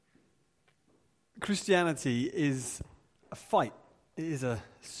Christianity is a fight. It is a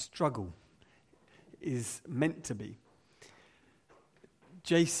struggle. It is meant to be.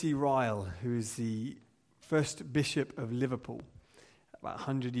 J.C. Ryle, who is the first Bishop of Liverpool about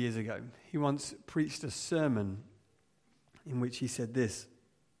 100 years ago, he once preached a sermon in which he said this: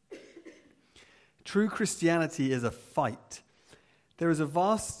 "True Christianity is a fight. There is a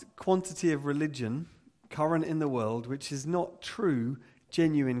vast quantity of religion current in the world which is not true,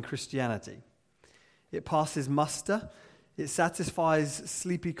 genuine Christianity. It passes muster, it satisfies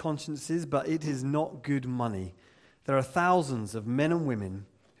sleepy consciences, but it is not good money. There are thousands of men and women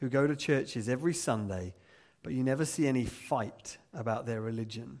who go to churches every Sunday, but you never see any fight about their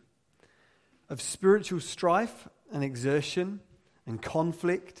religion. Of spiritual strife and exertion and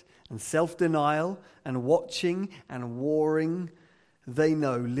conflict and self-denial and watching and warring, they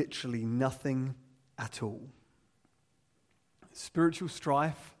know literally nothing at all." Spiritual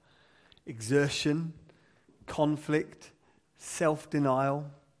strife, exertion, conflict,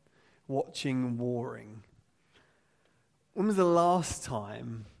 self-denial, watching, warring. When was the last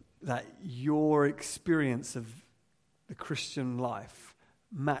time that your experience of the Christian life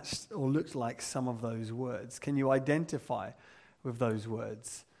matched or looked like some of those words? Can you identify with those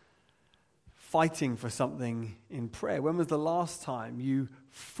words? Fighting for something in prayer. When was the last time you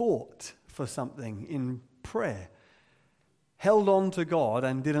fought for something in prayer? Held on to God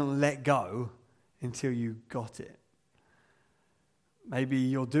and didn't let go until you got it. Maybe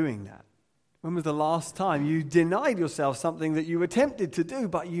you're doing that. When was the last time you denied yourself something that you were tempted to do,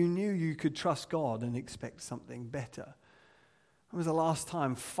 but you knew you could trust God and expect something better? When was the last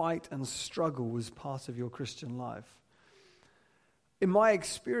time fight and struggle was part of your Christian life? In my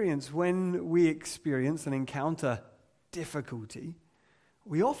experience, when we experience and encounter difficulty,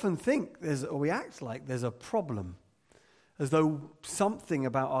 we often think we act like there's a problem, as though something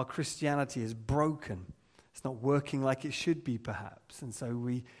about our Christianity is broken. It's not working like it should be, perhaps. And so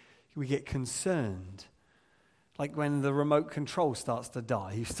we get concerned. Like when the remote control starts to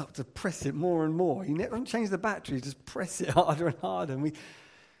die, you start to press it more and more. You never change the battery, you just press it harder and harder. And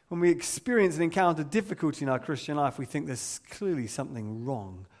when we experience and encounter difficulty in our Christian life, we think there's clearly something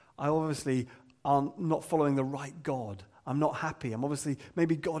wrong. I obviously am not following the right God. I'm not happy.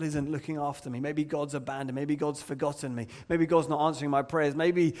 Maybe God isn't looking after me. Maybe God's abandoned. Maybe God's forgotten me. Maybe God's not answering my prayers.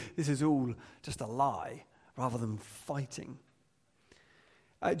 Maybe this is all just a lie rather than fighting.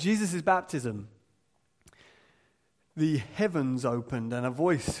 At Jesus' baptism, the heavens opened and a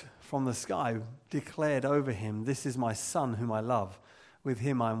voice from the sky declared over him, "This is my son whom I love. With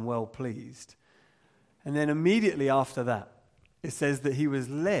him I am well pleased." And then immediately after that, it says that he was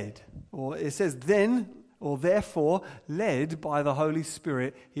led, or it says therefore, led by the Holy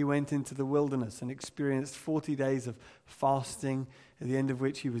Spirit, he went into the wilderness and experienced 40 days of fasting, at the end of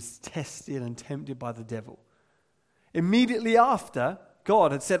which he was tested and tempted by the devil. Immediately after,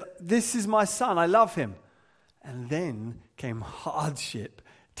 God had said, "This is my son, I love him." And then came hardship,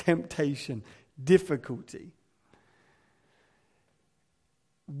 temptation, difficulty.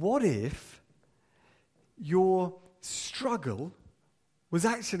 What if your struggle was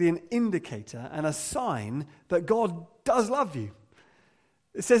actually an indicator and a sign that God does love you?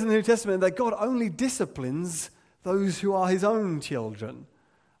 It says in the New Testament that God only disciplines those who are his own children.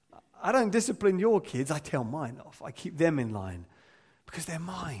 I don't discipline your kids, I tell mine off. I keep them in line because they're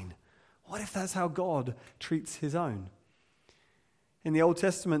mine. What if that's how God treats his own? In the Old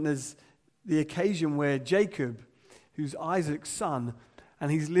Testament, there's the occasion where Jacob, who's Isaac's son,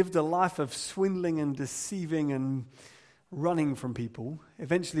 and he's lived a life of swindling and deceiving and running from people.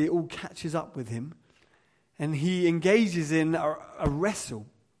 Eventually, it all catches up with him. And he engages in a wrestle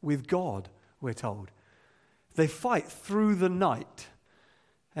with God, we're told. They fight through the night.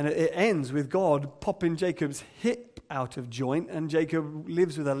 And it ends with God popping Jacob's hip out of joint, and Jacob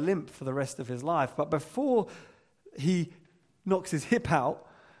lives with a limp for the rest of his life. But before he knocks his hip out,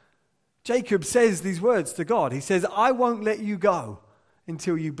 Jacob says these words to God. He says, "I won't let you go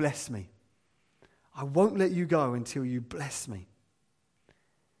until you bless me. I won't let you go until you bless me."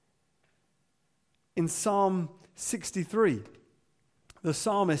 In Psalm 63, the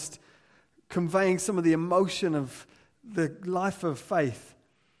psalmist, conveying some of the emotion of the life of faith,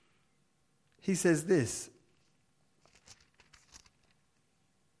 he says this: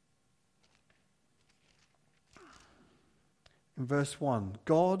 in verse 1,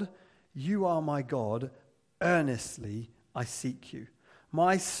 "God, you are my God, earnestly I seek you.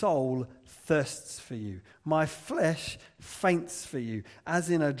 My soul thirsts for you. My flesh faints for you, as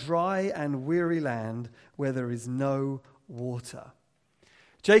in a dry and weary land where there is no water."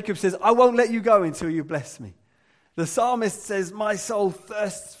 Jacob says, "I won't let you go until you bless me." The psalmist says, "My soul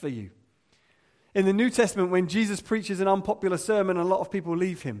thirsts for you." In the New Testament, when Jesus preaches an unpopular sermon and a lot of people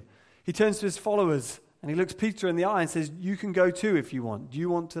leave him, he turns to his followers and he looks Peter in the eye and says, you can go too if you want. Do you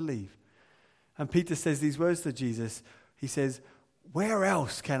want to leave? And Peter says these words to Jesus. He says, where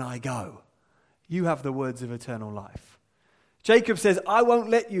else can I go? You have the words of eternal life. Jacob says, I won't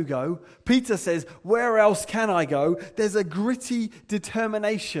let you go. Peter says, where else can I go? There's a gritty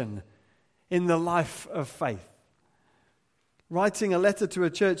determination in the life of faith. Writing a letter to a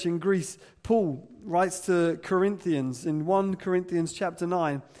church in Greece, Paul writes to Corinthians in 1 Corinthians chapter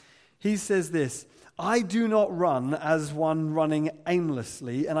 9. He says this, I do not run as one running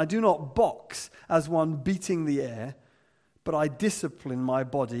aimlessly, and I do not box as one beating the air, but I discipline my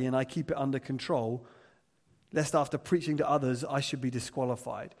body and I keep it under control, lest after preaching to others I should be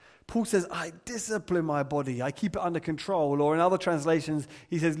disqualified. Paul says, I discipline my body, I keep it under control. Or in other translations,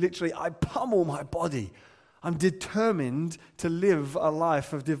 he says literally, I pummel my body. I'm determined to live a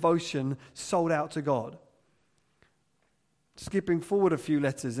life of devotion sold out to God. Skipping forward a few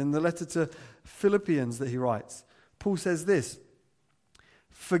letters, in the letter to Philippians that he writes, Paul says this,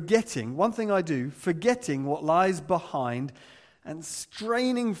 forgetting what lies behind and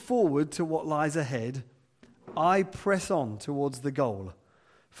straining forward to what lies ahead, I press on towards the goal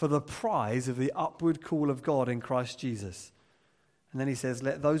for the prize of the upward call of God in Christ Jesus. And then he says,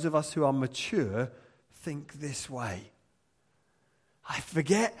 let those of us who are mature think this way. I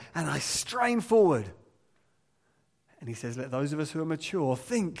forget and I strain forward. And he says, let those of us who are mature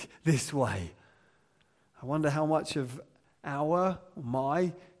think this way. I wonder how much of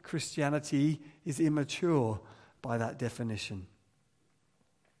my Christianity is immature by that definition.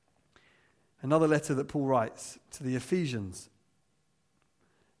 Another letter that Paul writes to the Ephesians.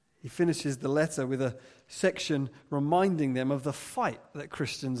 He finishes the letter with a section reminding them of the fight that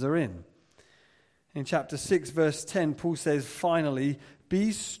Christians are in. In chapter 6, verse 10, Paul says, finally,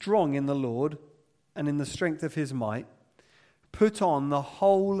 be strong in the Lord and in the strength of his might. Put on the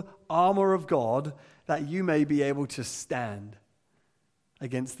whole armor of God that you may be able to stand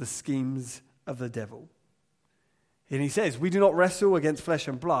against the schemes of the devil. And he says, we do not wrestle against flesh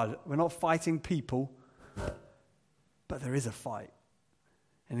and blood. We're not fighting people, but there is a fight.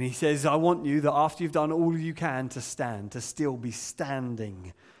 And he says, I want you that after you've done all you can to stand, to still be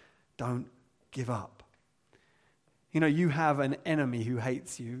standing. Don't give up. You know, you have an enemy who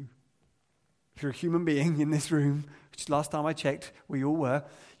hates you. If you're a human being in this room, which last time I checked, we all were,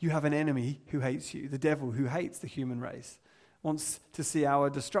 you have an enemy who hates you, the devil who hates the human race, wants to see our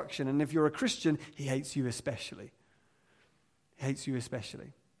destruction. And if you're a Christian, he hates you especially. He hates you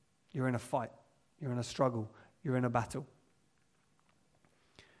especially. You're in a fight. You're in a struggle. You're in a battle.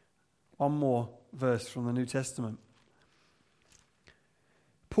 One more verse from the New Testament.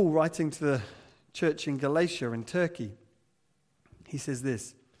 Paul, writing to the church in Galatia in Turkey, he says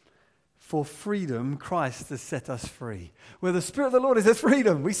this, for freedom, Christ has set us free. Where the Spirit of the Lord is, there's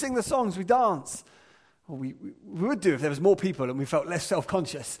freedom. We sing the songs, we dance. Well, we would do if there was more people and we felt less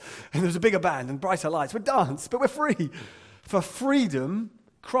self-conscious and there was a bigger band and brighter lights. We'd dance, but we're free. For freedom,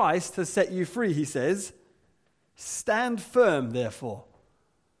 Christ has set you free, he says. Stand firm, therefore.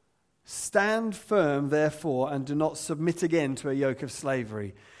 Stand firm, therefore, and do not submit again to a yoke of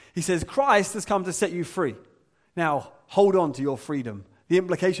slavery. He says, Christ has come to set you free. Now, hold on to your freedom. The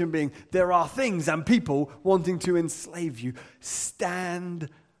implication being, there are things and people wanting to enslave you. Stand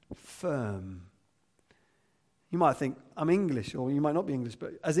firm. You might think, I'm English, or you might not be English,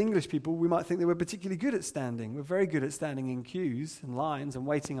 but as English people, we might think that we're particularly good at standing. We're very good at standing in queues and lines and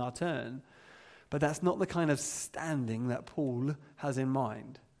waiting our turn. But that's not the kind of standing that Paul has in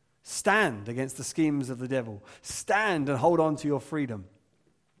mind. Stand against the schemes of the devil. Stand and hold on to your freedom.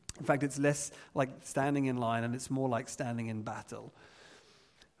 In fact, it's less like standing in line and it's more like standing in battle.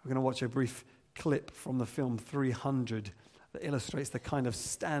 We're going to watch a brief clip from the film 300 that illustrates the kind of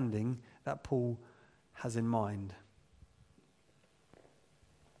standing that Paul has in mind.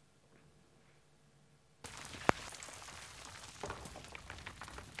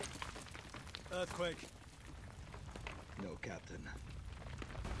 Earthquake. No, Captain.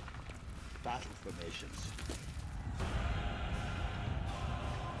 Battle formations.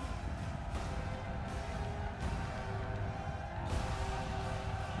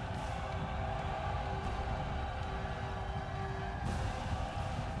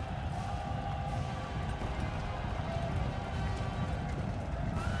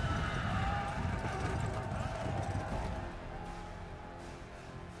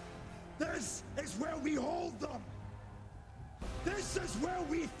 This is where we hold them. This is where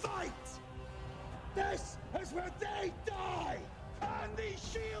we fight. This is where they die. And these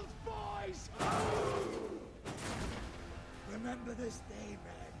shields, boys. Remember this day,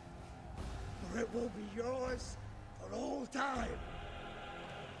 men. or it will be yours for all time.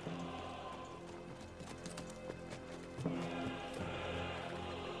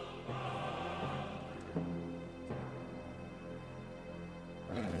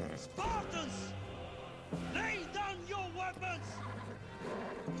 Spartans! Lay down your weapons!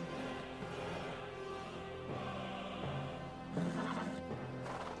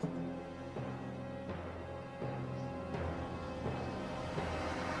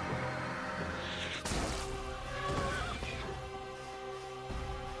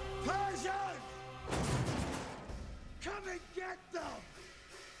 Persians! Come and get them!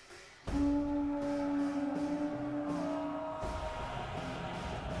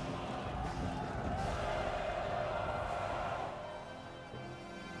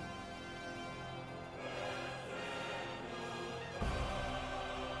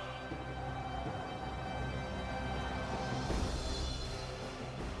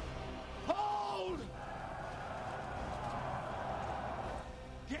 Hold!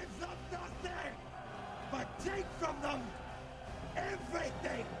 Give them nothing, but take from them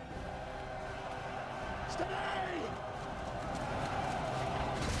everything! Stay!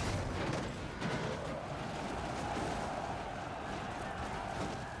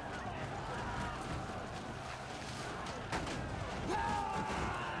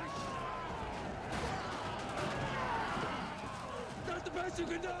 That's the best you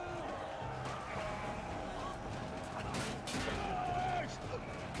can do!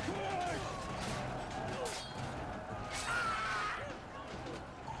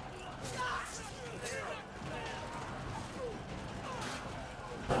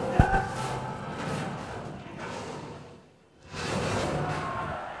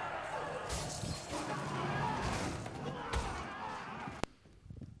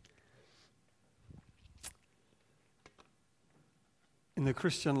 In the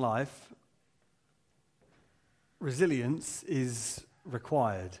Christian life, resilience is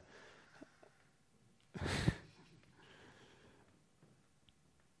required.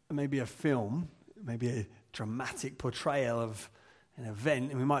 Maybe a film, maybe a dramatic portrayal of an event,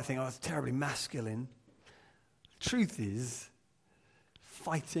 and we might think, oh, it's terribly masculine. The truth is,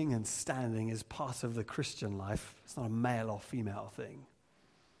 fighting and standing is part of the Christian life. It's not a male or female thing.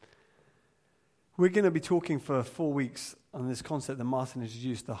 We're going to be talking for 4 weeks on this concept that Martin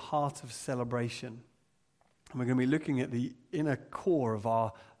introduced, the heart of celebration. And we're going to be looking at the inner core of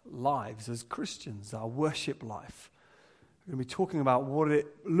our lives as Christians, our worship life. We're going to be talking about what it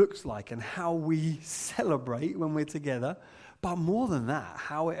looks like and how we celebrate when we're together. But more than that,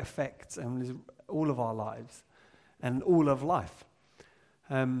 how it affects all of our lives and all of life.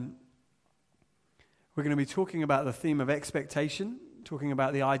 We're going to be talking about the theme of expectation, talking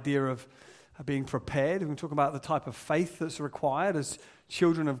about the idea of being prepared. We're going to talk about the type of faith that's required as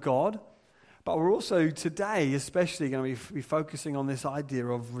children of God. But we're also today especially going to be focusing on this idea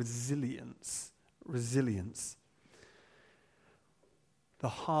of resilience. Resilience. The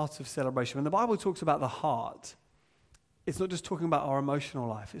heart of celebration. When the Bible talks about the heart, it's not just talking about our emotional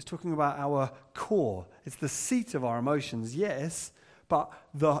life. It's talking about our core. It's the seat of our emotions, yes, but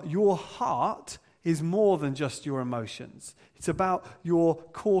your heart is more than just your emotions. It's about your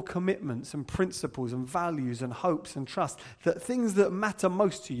core commitments and principles and values and hopes and trust, that things that matter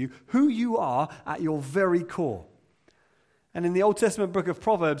most to you, who you are at your very core. And in the Old Testament book of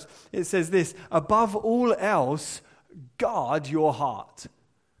Proverbs, it says this: above all else, guard your heart,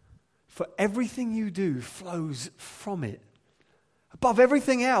 for everything you do flows from it. Above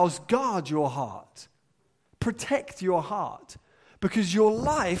everything else, guard your heart. Protect your heart. Because your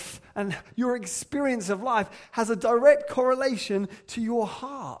life and your experience of life has a direct correlation to your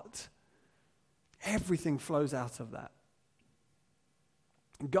heart. Everything flows out of that.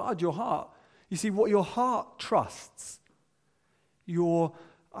 Guard your heart. You see, what your heart trusts, your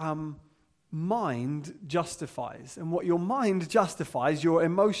mind justifies. And what your mind justifies, your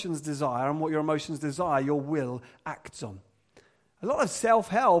emotions desire. And what your emotions desire, your will acts on. A lot of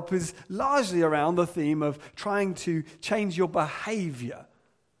self-help is largely around the theme of trying to change your behavior.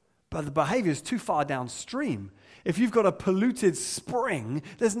 But the behavior is too far downstream. If you've got a polluted spring,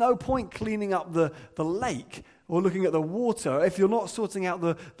 there's no point cleaning up the lake or looking at the water if you're not sorting out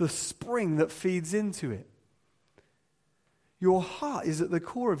the spring that feeds into it. Your heart is at the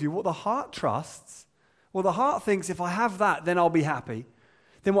core of you. What the heart trusts, well, the heart thinks, if I have that, then I'll be happy.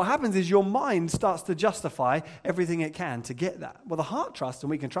 Then what happens is your mind starts to justify everything it can to get that. Well, the heart trusts, and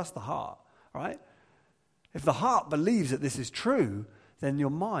we can trust the heart, right? If the heart believes that this is true, then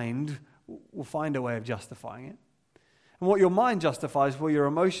your mind will find a way of justifying it. And what your mind justifies for your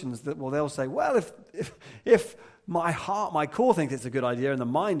emotions, they'll say, well, if my heart, my core thinks it's a good idea and the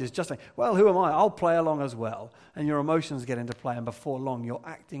mind is just like, well, who am I? I'll play along as well. And your emotions get into play, and before long you're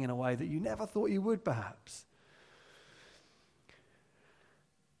acting in a way that you never thought you would, perhaps.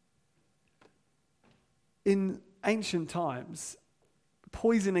 In ancient times,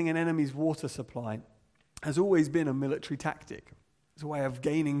 poisoning an enemy's water supply has always been a military tactic. It's a way of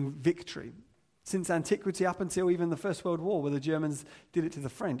gaining victory. Since antiquity up until even the First World War, where the Germans did it to the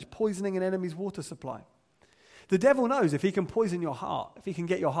French, poisoning an enemy's water supply. The devil knows if he can poison your heart, if he can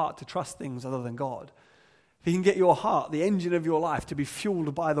get your heart to trust things other than God, if he can get your heart, the engine of your life, to be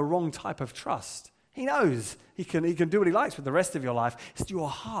fueled by the wrong type of trust, he knows he can do what he likes with the rest of your life. It's your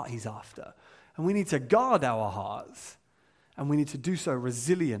heart he's after. And we need to guard our hearts, and we need to do so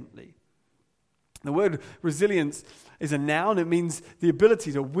resiliently. The word resilience is a noun. It means the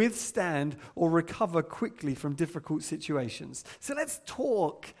ability to withstand or recover quickly from difficult situations. So let's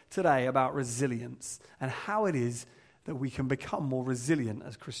talk today about resilience and how it is that we can become more resilient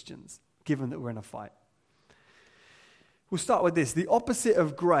as Christians, given that we're in a fight. We'll start with this. The opposite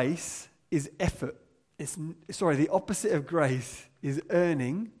of grace is effort. The opposite of grace is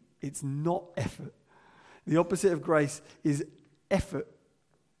earning. It's not effort. The opposite of grace is effort.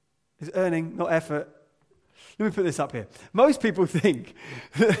 It's earning, not effort. Let me put this up here. Most people think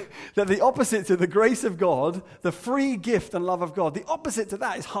that the opposite to the grace of God, the free gift and love of God, the opposite to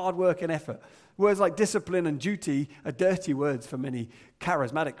that is hard work and effort. Words like discipline and duty are dirty words for many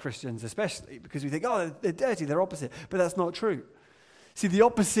charismatic Christians especially, because we think, oh, they're dirty, they're opposite. But that's not true. See, the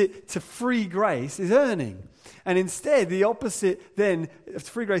opposite to free grace is earning. And instead, the opposite then of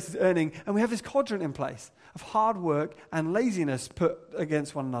free grace is earning. And we have this quadrant in place of hard work and laziness put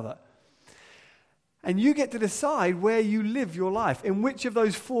against one another. And you get to decide where you live your life. In which of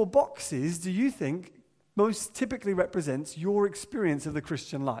those four boxes do you think most typically represents your experience of the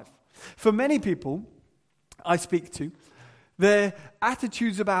Christian life? For many people I speak to, their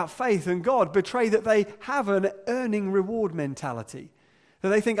attitudes about faith and God betray that they have an earning reward mentality. That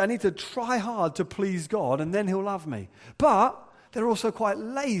they think, I need to try hard to please God and then he'll love me. But they're also quite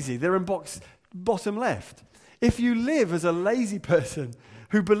lazy. They're in bottom left. If you live as a lazy person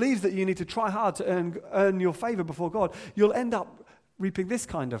who believes that you need to try hard to earn your favor before God, you'll end up reaping this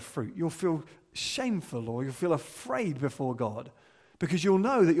kind of fruit. You'll feel shameful, or you'll feel afraid before God, because you'll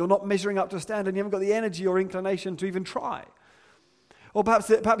know that you're not measuring up to a standard and you haven't got the energy or inclination to even try. Or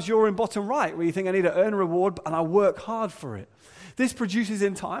perhaps you're in bottom right, where you think, I need to earn a reward and I work hard for it. This produces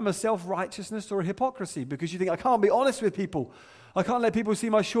in time a self-righteousness or a hypocrisy, because you think, I can't be honest with people. I can't let people see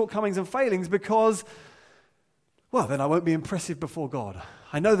my shortcomings and failings because, well, then I won't be impressive before God.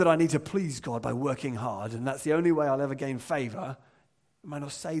 I know that I need to please God by working hard, and that's the only way I'll ever gain favor. I might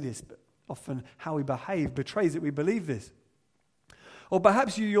not say this, but often how we behave betrays that we believe this. Or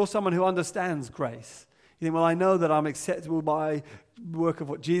perhaps you're someone who understands grace. You think, well, I know that I'm acceptable by the work of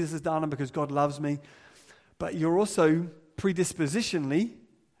what Jesus has done and because God loves me. But you're also predispositionally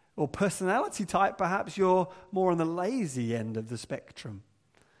or personality type, perhaps you're more on the lazy end of the spectrum.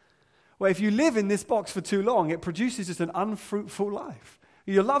 Well, if you live in this box for too long, it produces just an unfruitful life.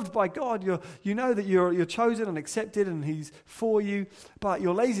 You're loved by God. You know that you're chosen and accepted and he's for you. But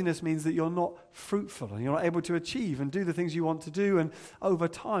your laziness means that you're not fruitful and you're not able to achieve and do the things you want to do. And over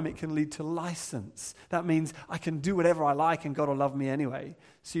time, it can lead to license. That means I can do whatever I like and God will love me anyway.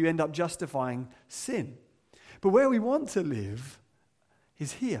 So you end up justifying sin. But where we want to live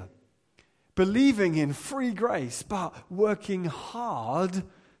is here. Believing in free grace, but working hard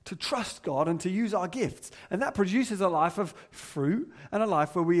to trust God and to use our gifts. And that produces a life of fruit and a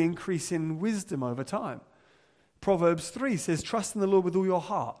life where we increase in wisdom over time. Proverbs 3 says, trust in the Lord with all your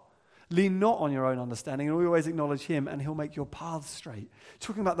heart. Lean not on your own understanding, and always acknowledge him, and he'll make your paths straight.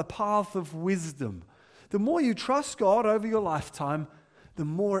 Talking about the path of wisdom. The more you trust God over your lifetime, the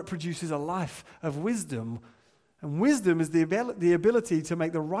more it produces a life of wisdom. And wisdom is the ability to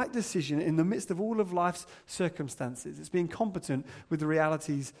make the right decision in the midst of all of life's circumstances. It's being competent with the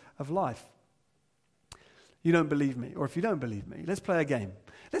realities of life. You don't believe me, or if you don't believe me, let's play a game.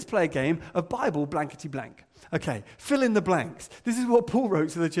 Let's play a game of Bible blankety blank. Okay, fill in the blanks. This is what Paul wrote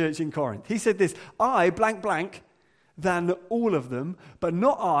to the church in Corinth. He said this, I blank blank than all of them, but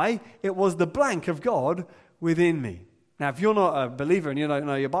not I, it was the blank of God within me. Now, if you're not a believer and you don't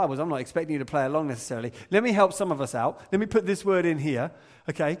know your Bibles, I'm not expecting you to play along necessarily. Let me help some of us out. Let me put this word in here.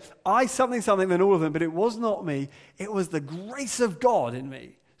 Okay, I something than all of them, but it was not me. It was the grace of God in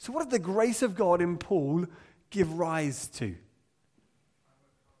me. So what did the grace of God in Paul give rise to?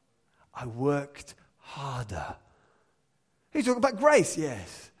 I worked harder. He's talking about grace,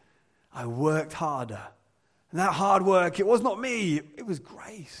 yes. I worked harder. And that hard work, it was not me, it was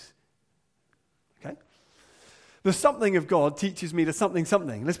grace. Okay? The something of God teaches me to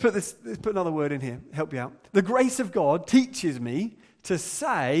something. Let's put another word in here, help you out. The grace of God teaches me to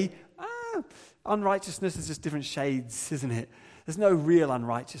say, unrighteousness is just different shades, isn't it? There's no real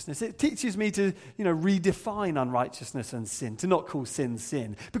unrighteousness. It teaches me to, redefine unrighteousness and sin, to not call sin,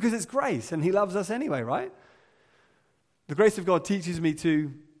 because it's grace and he loves us anyway, right? The grace of God teaches me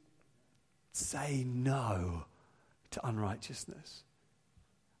to say no to unrighteousness.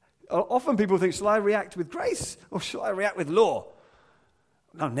 Often people think, shall I react with grace or shall I react with law?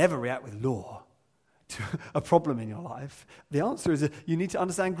 I'll never react with law to a problem in your life. The answer is that you need to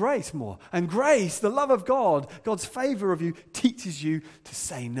understand grace more. And grace, the love of God, God's favor of you, teaches you to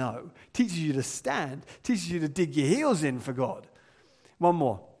say no, teaches you to stand, teaches you to dig your heels in for God. One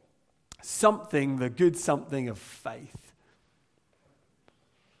more. The good something of faith.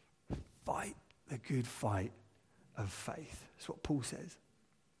 Fight the good fight of faith. That's what Paul says.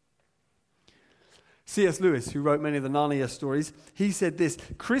 C.S. Lewis, who wrote many of the Narnia stories, he said this: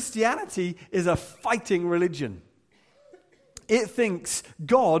 Christianity is a fighting religion. It thinks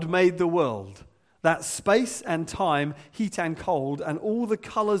God made the world, that space and time, heat and cold, and all the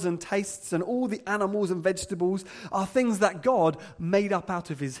colors and tastes and all the animals and vegetables are things that God made up out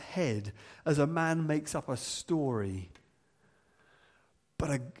of his head as a man makes up a story.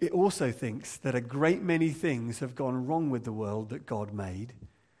 But it also thinks that a great many things have gone wrong with the world that God made,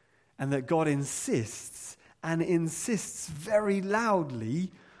 and that God insists very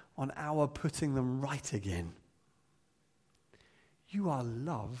loudly on our putting them right again. You are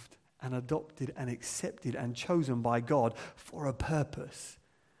loved and adopted and accepted and chosen by God for a purpose.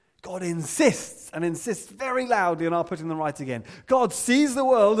 God insists very loudly on our putting them right again. God sees the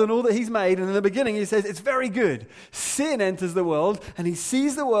world and all that he's made, and in the beginning he says it's very good. Sin enters the world, and he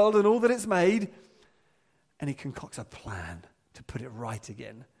sees the world and all that it's made, and he concocts a plan to put it right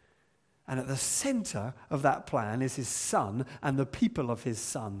again. And at the center of that plan is his Son and the people of his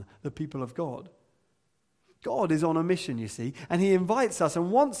Son, the people of God. God is on a mission, you see, and he invites us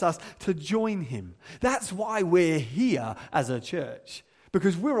and wants us to join him. That's why we're here as a church,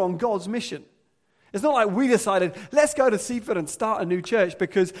 because we're on God's mission. It's not like we decided, let's go to Seaford and start a new church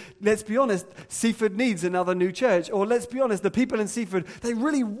because, let's be honest, Seaford needs another new church. Or let's be honest, the people in Seaford, they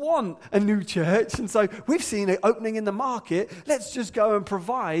really want a new church. And so we've seen an opening in the market. Let's just go and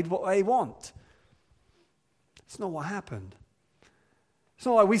provide what they want. It's not what happened. It's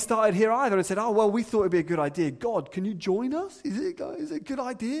not like we started here either and said, we thought it'd be a good idea. God, can you join us? Is it a good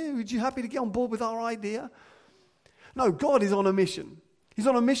idea? Would you happy to get on board with our idea? No, God is on a mission. He's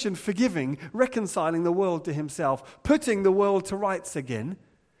on a mission forgiving, reconciling the world to himself, putting the world to rights again,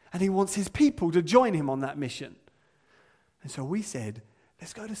 and he wants his people to join him on that mission. And so we said,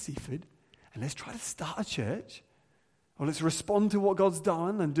 let's go to Seaford and let's try to start a church, or let's respond to what God's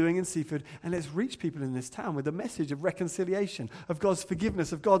done and doing in Seaford, and let's reach people in this town with the message of reconciliation, of God's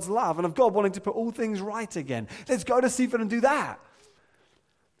forgiveness, of God's love, and of God wanting to put all things right again. Let's go to Seaford and do that.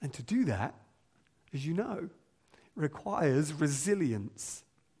 And to do that, as you know, requires resilience,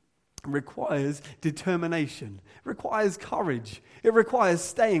 requires determination, requires courage, it requires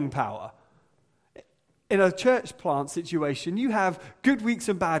staying power. In a church plant situation, you have good weeks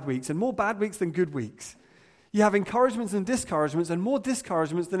and bad weeks, and more bad weeks than good weeks. You have encouragements and discouragements, and more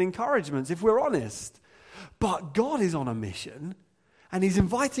discouragements than encouragements, if we're honest. But God is on a mission, and he's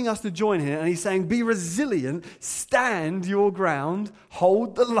inviting us to join him, and he's saying, be resilient, stand your ground,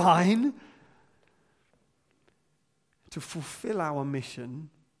 hold the line. To fulfill our mission,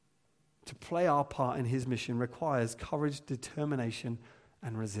 to play our part in his mission, requires courage, determination,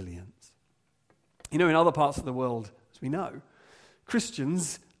 and resilience. In other parts of the world, as we know,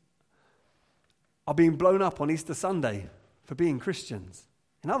 Christians are being blown up on Easter Sunday for being Christians.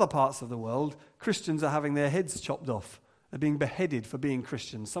 In other parts of the world, Christians are having their heads chopped off. They're being beheaded for being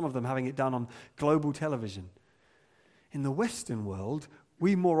Christians, some of them having it done on global television. In the Western world,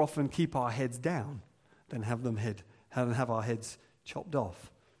 we more often keep our heads down than have our heads chopped off.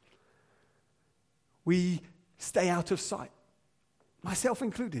 We stay out of sight, myself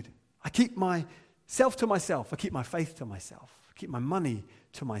included. I keep myself to myself. I keep my faith to myself. I keep my money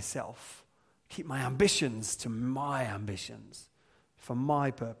to myself. I keep my ambitions to my ambitions for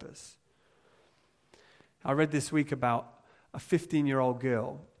my purpose. I read this week about a 15-year-old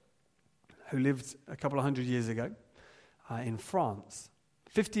girl who lived a couple of hundred years ago in France.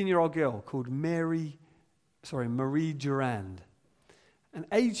 15-year-old girl called Marie Durand. And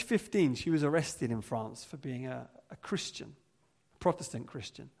age 15, she was arrested in France for being a Christian, a Protestant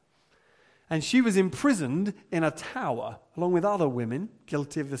Christian. And she was imprisoned in a tower along with other women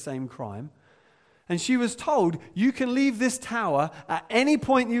guilty of the same crime. And she was told, you can leave this tower at any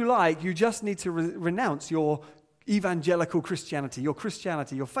point you like. You just need to renounce your evangelical Christianity, your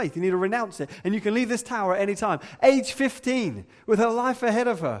faith. You need to renounce it. And you can leave this tower at any time. Age 15, with her life ahead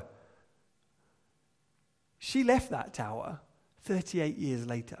of her. She left that tower 38 years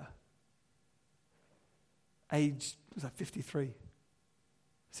later. Age, was that 53?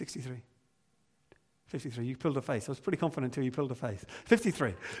 63? 53. You pulled a face. I was pretty confident until you pulled a face.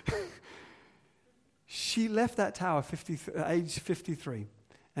 53. She left that tower age 53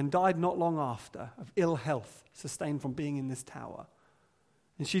 and died not long after of ill health sustained from being in this tower.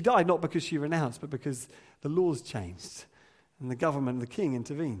 And she died not because she renounced, but because the laws changed and the government and the king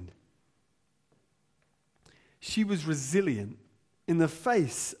intervened. She was resilient in the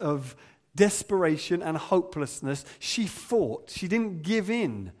face of desperation and hopelessness. She fought. She didn't give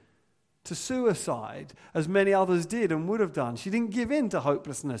in to suicide, as many others did and would have done. She didn't give in to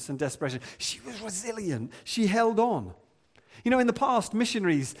hopelessness and desperation. She was resilient. She held on. You know, in the past,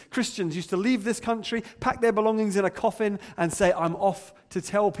 missionaries, Christians used to leave this country, pack their belongings in a coffin and say, I'm off to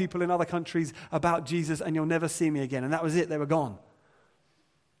tell people in other countries about Jesus and you'll never see me again. And that was it. They were gone.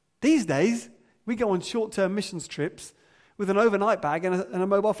 These days, we go on short-term missions trips with an overnight bag and a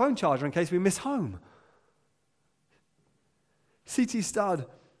mobile phone charger in case we miss home. C.T. Studd,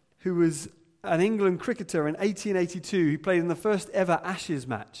 who was an England cricketer in 1882, he played in the first ever Ashes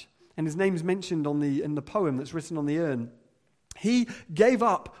match, and his name's mentioned in the poem that's written on the urn. He gave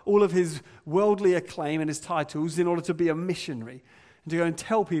up all of his worldly acclaim and his titles in order to be a missionary and to go and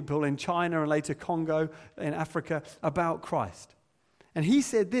tell people in China and later Congo in Africa about Christ. And he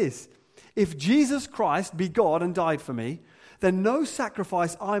said this, if Jesus Christ be God and died for me, then no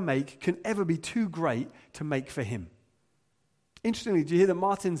sacrifice I make can ever be too great to make for him. Interestingly, do you hear that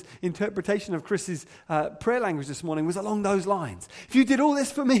Martin's interpretation of Chris's prayer language this morning was along those lines? If you did all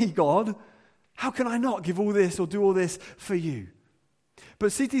this for me, God, how can I not give all this or do all this for you?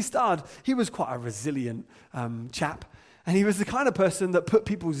 But C.T. Studd, he was quite a resilient chap, and he was the kind of person that put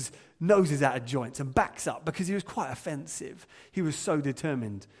people's noses out of joints and backs up because he was quite offensive. He was so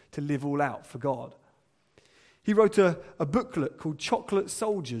determined to live all out for God. He wrote a booklet called Chocolate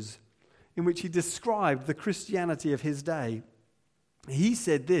Soldiers, in which he described the Christianity of his day. He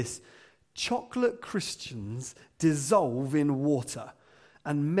said this, chocolate Christians dissolve in water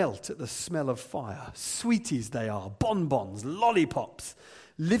and melt at the smell of fire. Sweeties they are, bonbons, lollipops,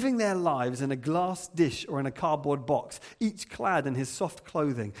 living their lives in a glass dish or in a cardboard box, each clad in his soft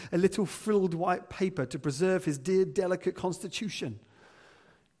clothing, a little frilled white paper to preserve his dear delicate constitution.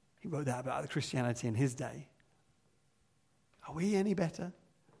 He wrote that about the Christianity in his day. Are we any better?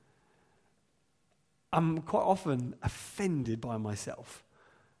 I'm quite often offended by myself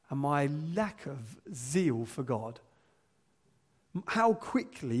and my lack of zeal for God. How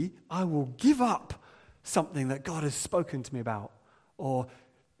quickly I will give up something that God has spoken to me about or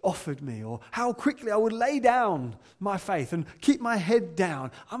offered me, or how quickly I would lay down my faith and keep my head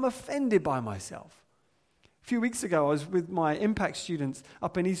down. I'm offended by myself. A few weeks ago, I was with my impact students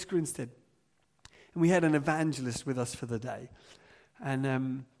up in East Grinstead, and we had an evangelist with us for the day.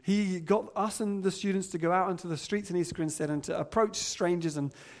 And he got us and the students to go out into the streets in East Grinstead and to approach strangers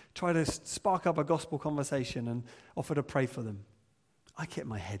and try to spark up a gospel conversation and offer to pray for them. I kept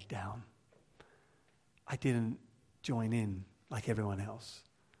my head down. I didn't join in like everyone else.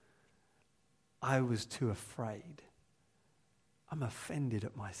 I was too afraid. I'm offended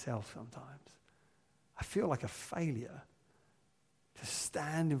at myself sometimes. I feel like a failure to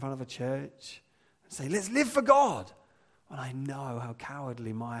stand in front of a church and say, let's live for God. And I know how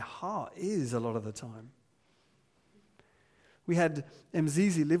cowardly my heart is a lot of the time. We had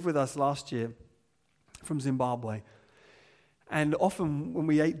Mzizi live with us last year from Zimbabwe. And often when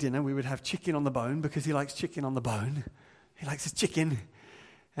we ate dinner, we would have chicken on the bone because he likes chicken on the bone. He likes his chicken.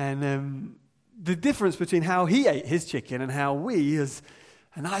 And the difference between how he ate his chicken and how we, as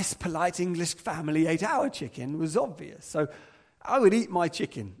a nice, polite English family, ate our chicken was obvious. So I would eat my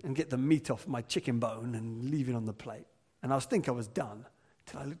chicken and get the meat off my chicken bone and leave it on the plate. And I was done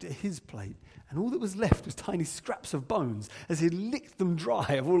till I looked at his plate, and all that was left was tiny scraps of bones as he licked them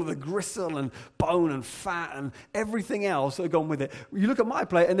dry of all of the gristle and bone and fat and everything else that had gone with it. You look at my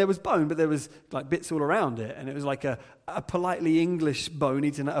plate and there was bone, but there was like bits all around it, and it was like a politely English bone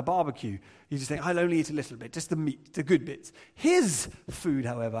eaten at a barbecue. You just think, I'll only eat a little bit, just the meat, the good bits. His food,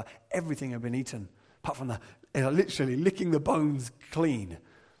 however, everything had been eaten, apart from literally licking the bones clean.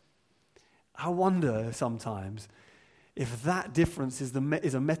 I wonder sometimes if that difference is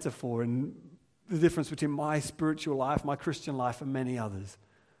a metaphor in the difference between my spiritual life, my Christian life, and many others.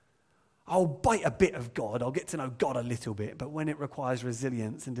 I'll bite a bit of God, I'll get to know God a little bit, but when it requires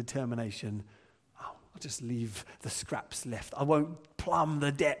resilience and determination, just leave the scraps left. I won't plumb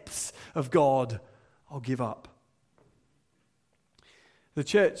the depths of God. I'll give up. The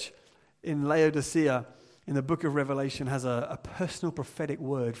church in Laodicea, in the book of Revelation, has a personal prophetic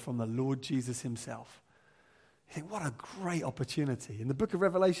word from the Lord Jesus himself. You think, what a great opportunity. In the book of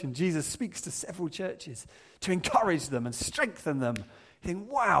Revelation, Jesus speaks to several churches to encourage them and strengthen them. You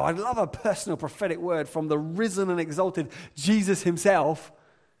think, wow, I'd love a personal prophetic word from the risen and exalted Jesus himself.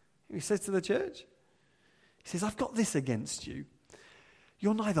 He says to the church, he says, I've got this against you.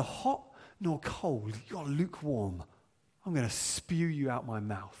 You're neither hot nor cold. You're lukewarm. I'm going to spew you out my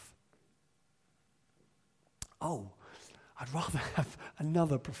mouth. Oh, I'd rather have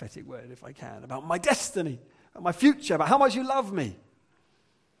another prophetic word, if I can, about my destiny, about my future, about how much you love me.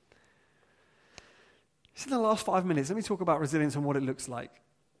 Just in the last 5 minutes, let me talk about resilience and what it looks like.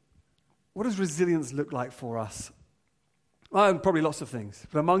 What does resilience look like for us? Well, probably lots of things.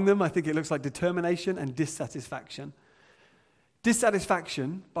 But among them, I think it looks like determination and dissatisfaction.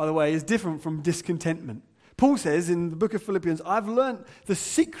 Dissatisfaction, by the way, is different from discontentment. Paul says in the book of Philippians, I've learned the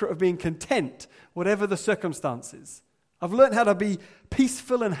secret of being content, whatever the circumstances. I've learned how to be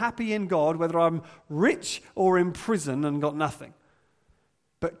peaceful and happy in God, whether I'm rich or in prison and got nothing.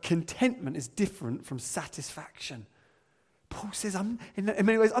 But contentment is different from satisfaction. Paul says, in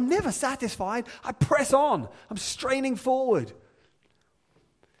many ways, I'm never satisfied. I press on. I'm straining forward.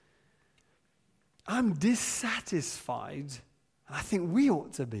 I'm dissatisfied, and I think we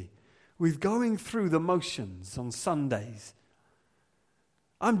ought to be, with going through the motions on Sundays.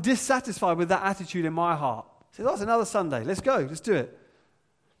 I'm dissatisfied with that attitude in my heart. Say, that's another Sunday. Let's go. Let's do it.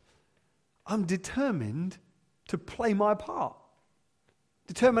 I'm determined to play my part.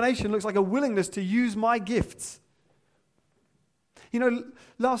 Determination looks like a willingness to use my gifts. You know,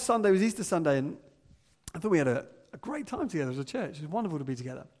 last Sunday was Easter Sunday, and I thought we had a great time together as a church. It was wonderful to be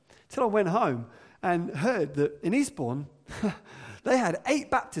together. Until I went home and heard that in Eastbourne, they had 8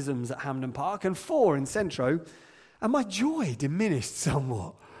 baptisms at Hampden Park and 4 in Centro, and my joy diminished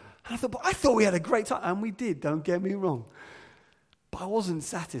somewhat. And I thought we had a great time, and we did, don't get me wrong. But I wasn't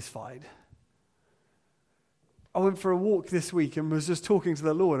satisfied. I went for a walk this week and was just talking to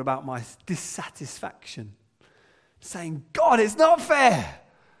the Lord about my dissatisfaction, saying, God, it's not fair.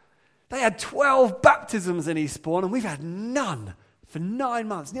 They had 12 baptisms in Eastbourne, and we've had none for 9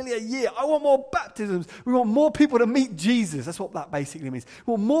 months, nearly a year. I want more baptisms. We want more people to meet Jesus. That's what that basically means.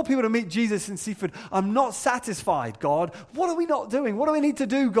 We want more people to meet Jesus in Seaford. I'm not satisfied, God. What are we not doing? What do we need to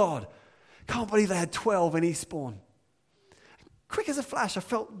do, God? Can't believe they had 12 in Eastbourne. Quick as a flash, I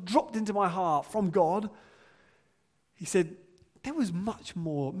felt dropped into my heart from God. He said, there was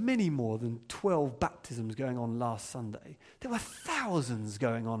many more than 12 baptisms going on last Sunday. There were thousands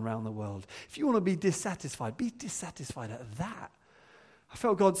going on around the world. If you want to be dissatisfied at that. I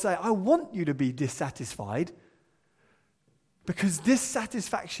felt God say, I want you to be dissatisfied because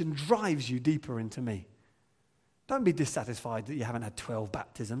dissatisfaction drives you deeper into me. Don't be dissatisfied that you haven't had 12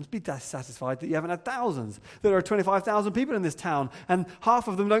 baptisms. Be dissatisfied that you haven't had thousands. There are 25,000 people in this town, and half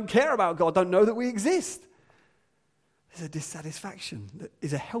of them don't care about God, don't know that we exist. There's a dissatisfaction that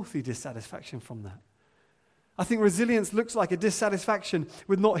is a healthy dissatisfaction from that. I think resilience looks like a dissatisfaction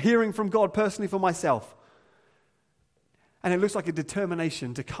with not hearing from God personally for myself. And it looks like a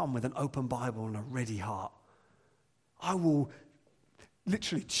determination to come with an open Bible and a ready heart. I will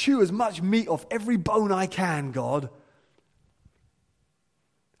literally chew as much meat off every bone I can, God.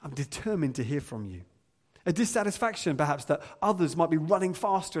 I'm determined to hear from you. A dissatisfaction, perhaps, that others might be running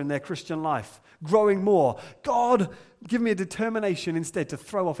faster in their Christian life, growing more. God, give me a determination instead to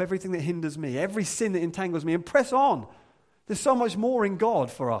throw off everything that hinders me, every sin that entangles me, and press on. There's so much more in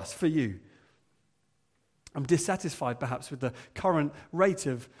God for us, for you. I'm dissatisfied, perhaps, with the current rate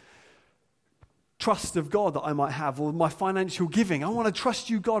of trust of God that I might have, or my financial giving. I want to trust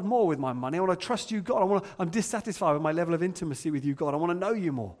you, God, more with my money. I want to trust you, God. I'm dissatisfied with my level of intimacy with you, God. I want to know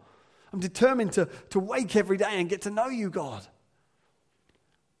you more. I'm determined to wake every day and get to know you, God.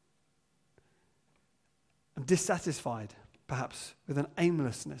 I'm dissatisfied, perhaps, with an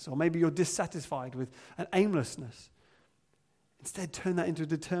aimlessness, or maybe you're dissatisfied with an aimlessness. Instead, turn that into a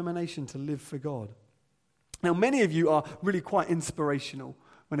determination to live for God. Now, many of you are really quite inspirational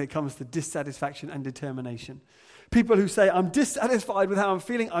when it comes to dissatisfaction and determination. People who say, I'm dissatisfied with how I'm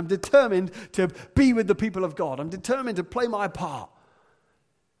feeling, I'm determined to be with the people of God. I'm determined to play my part.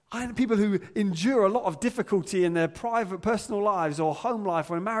 I know people who endure a lot of difficulty in their private, personal lives or home life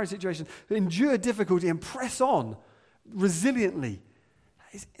or in marriage situations, who endure difficulty and press on resiliently.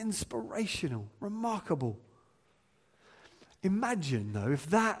 That is inspirational, remarkable. Imagine, though, if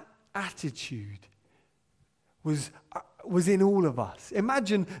that attitude was was in all of us.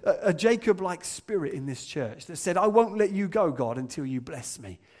 Imagine a Jacob-like spirit in this church that said, I won't let you go, God, until you bless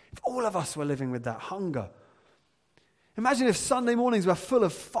me. If all of us were living with that hunger. Imagine if Sunday mornings were full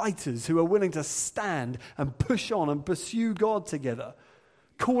of fighters who are willing to stand and push on and pursue God together,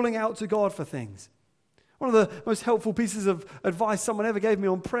 calling out to God for things. One of the most helpful pieces of advice someone ever gave me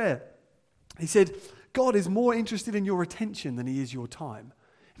on prayer, he said, God is more interested in your attention than he is your time.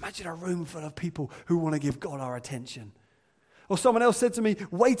 Imagine a room full of people who want to give God our attention. Or someone else said to me,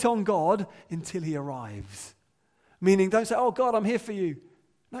 wait on God until he arrives. Meaning, don't say, oh God, I'm here for you.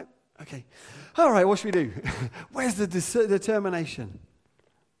 No, okay. All right, what should we do? Where's the determination?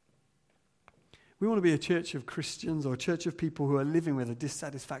 We want to be a church of Christians or a church of people who are living with a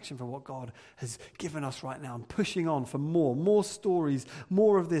dissatisfaction for what God has given us right now and pushing on for more stories,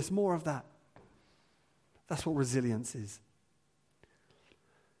 more of this, more of that. That's what resilience is.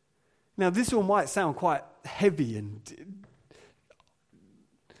 Now, this all might sound quite heavy and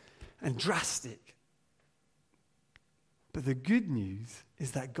drastic. But the good news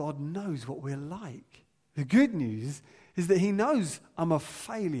is that God knows what we're like. The good news is that he knows I'm a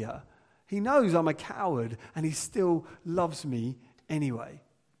failure. He knows I'm a coward, and he still loves me anyway.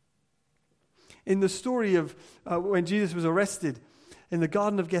 In the story of when Jesus was arrested in the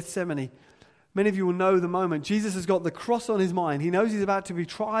Garden of Gethsemane, many of you will know the moment. Jesus has got the cross on his mind. He knows he's about to be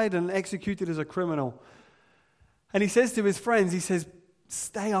tried and executed as a criminal. And he says to his friends, he says,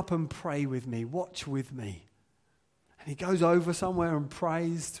 stay up and pray with me, watch with me. And he goes over somewhere and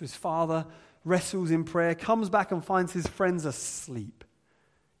prays to his Father, wrestles in prayer, comes back and finds his friends asleep.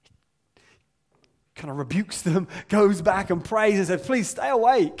 He kind of rebukes them, goes back and prays and says, please stay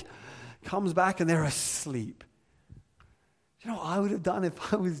awake. Comes back and they're asleep. You know what I would have done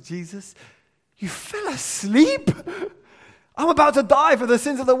if I was Jesus? You fell asleep? I'm about to die for the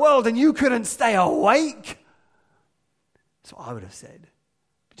sins of the world and you couldn't stay awake? That's what I would have said.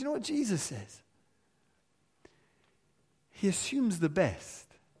 But you know what Jesus says? He assumes the best.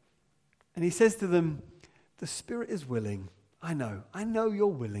 And he says to them, the spirit is willing. I know you're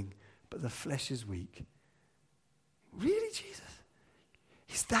willing, but the flesh is weak. Really, Jesus?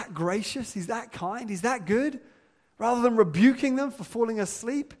 He's that gracious, he's that kind, he's that good? Rather than rebuking them for falling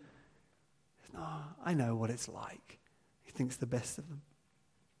asleep? No, I know what it's like. He thinks the best of them.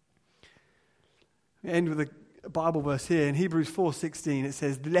 We end with a Bible verse here. In Hebrews 4:16 it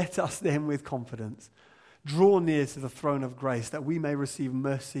says, let us then with confidence draw near to the throne of grace that we may receive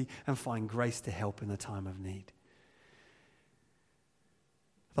mercy and find grace to help in the time of need.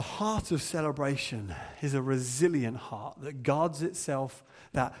 The heart of celebration is a resilient heart that guards itself,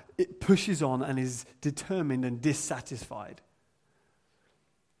 that it pushes on and is determined and dissatisfied.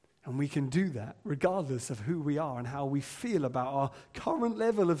 And we can do that regardless of who we are and how we feel about our current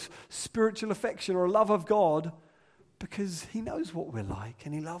level of spiritual affection or love of God, because he knows what we're like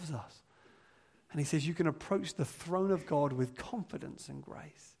and he loves us. And he says you can approach the throne of God with confidence and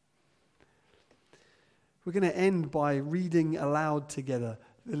grace. We're going to end by reading aloud together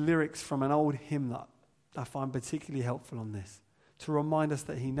the lyrics from an old hymn that I find particularly helpful on this, to remind us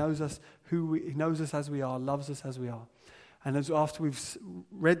that he knows us, he knows us as we are, loves us as we are. And after we've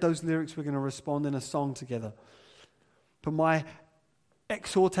read those lyrics, we're going to respond in a song together. But my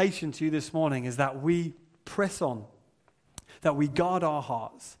exhortation to you this morning is that we press on, that we guard our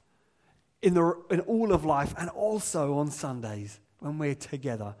hearts in all of life and also on Sundays when we're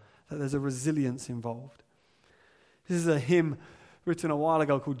together, that there's a resilience involved. This is a hymn written a while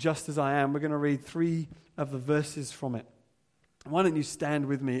ago called Just As I Am. We're going to read 3 of the verses from it. Why don't you stand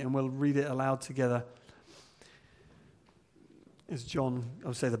with me and we'll read it aloud together. As John,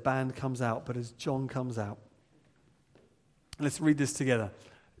 I'll say the band comes out, but as John comes out. Let's read this together.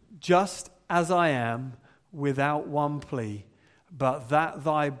 Just as I am, without one plea, but that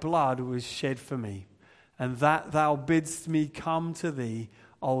thy blood was shed for me, and that thou bidst me come to thee,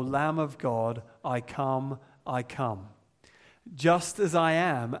 O Lamb of God, I come, I come. Just as I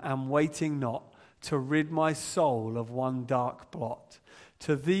am waiting not to rid my soul of one dark blot.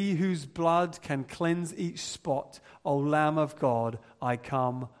 To thee whose blood can cleanse each spot, O Lamb of God, I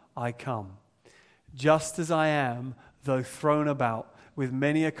come, I come. Just as I am, though thrown about with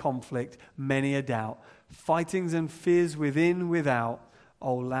many a conflict, many a doubt, fightings and fears within, without,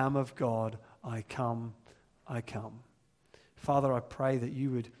 O Lamb of God, I come, I come. Father, I pray that you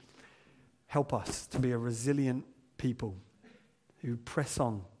would help us to be a resilient people who press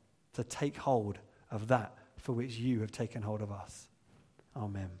on to take hold of that for which you have taken hold of us.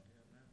 Amen.